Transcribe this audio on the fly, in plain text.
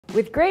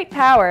With great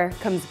power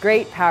comes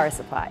great power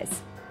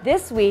supplies.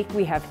 This week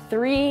we have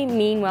 3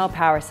 Meanwell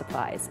power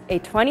supplies, a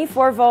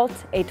 24 volt,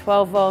 a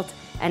 12 volt,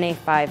 and a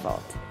 5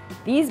 volt.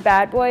 These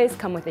bad boys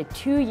come with a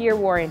 2-year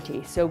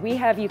warranty, so we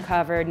have you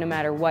covered no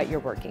matter what you're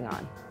working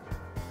on.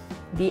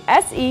 The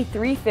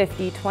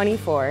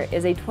SE350-24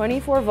 is a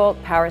 24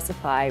 volt power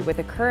supply with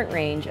a current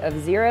range of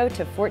 0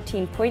 to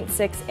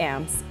 14.6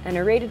 amps and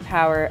a rated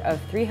power of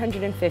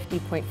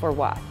 350.4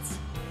 watts.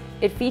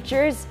 It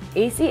features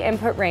AC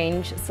input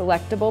range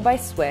selectable by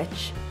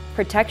switch,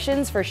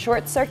 protections for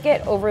short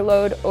circuit,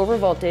 overload,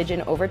 overvoltage,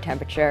 and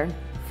overtemperature,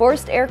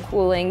 forced air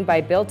cooling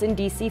by built-in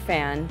DC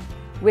fan,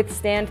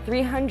 withstand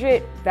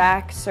 300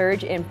 VAC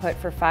surge input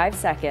for 5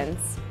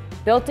 seconds,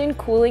 built-in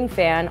cooling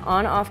fan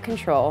on-off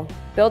control,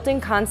 built-in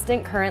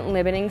constant current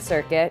limiting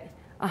circuit,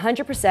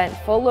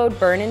 100% full load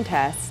burn-in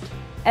test,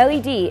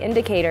 LED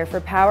indicator for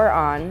power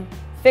on,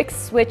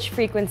 fixed switch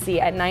frequency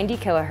at 90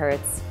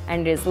 kHz,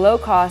 and it is low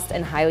cost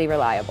and highly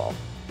reliable.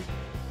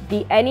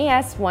 The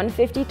NES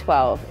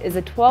 15012 is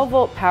a 12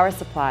 volt power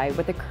supply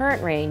with a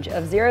current range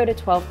of 0 to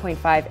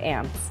 12.5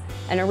 amps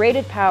and a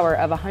rated power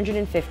of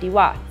 150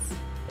 watts.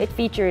 It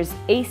features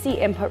AC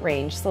input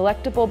range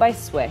selectable by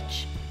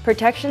switch,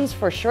 protections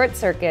for short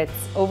circuits,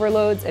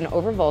 overloads, and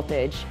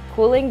overvoltage,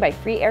 cooling by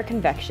free air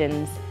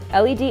convections,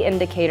 LED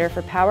indicator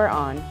for power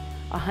on,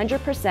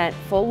 100%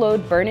 full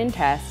load burn-in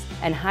test,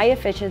 and high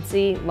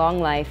efficiency, long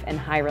life, and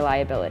high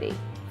reliability.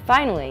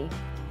 Finally,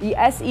 the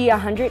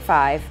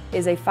SE105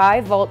 is a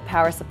 5 volt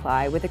power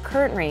supply with a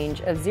current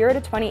range of 0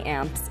 to 20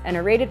 amps and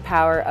a rated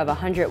power of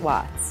 100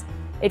 watts.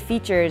 It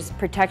features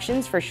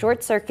protections for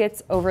short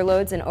circuits,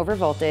 overloads, and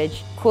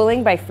overvoltage,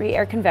 cooling by free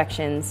air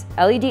convections,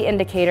 LED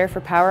indicator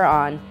for power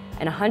on,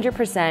 and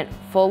 100%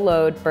 full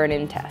load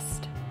burn-in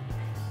test.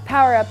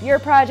 Power up your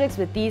projects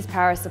with these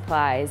power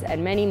supplies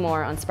and many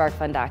more on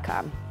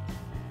SparkFun.com.